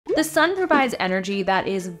The sun provides energy that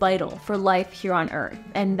is vital for life here on Earth,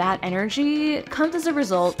 and that energy comes as a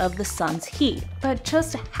result of the sun's heat. But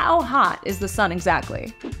just how hot is the sun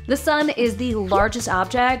exactly? The sun is the largest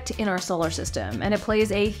object in our solar system, and it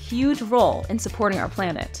plays a huge role in supporting our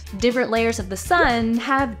planet. Different layers of the sun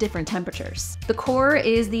have different temperatures. The core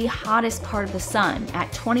is the hottest part of the sun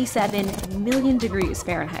at 27 million degrees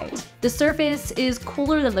Fahrenheit. The surface is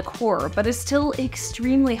cooler than the core, but is still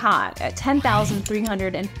extremely hot at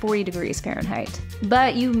 10,340 degrees Fahrenheit.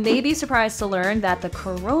 But you may be surprised to learn that the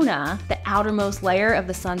corona, the outermost layer of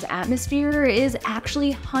the sun's atmosphere, is actually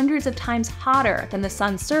hundreds of times hotter than the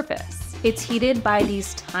sun's surface. It's heated by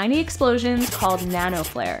these tiny explosions called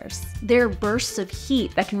nanoflares. They're bursts of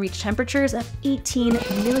heat that can reach temperatures of 18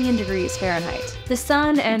 million degrees Fahrenheit. The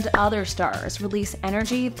sun and other stars release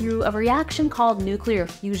energy through a reaction called nuclear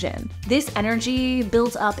fusion. This energy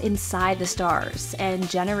builds up inside the stars and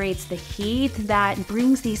generates the heat that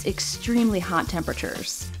brings these extremely hot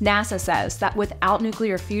temperatures. NASA says that without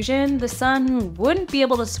nuclear fusion, the sun wouldn't be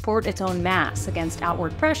able to support its own mass against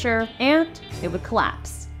outward pressure, and it would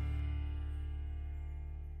collapse.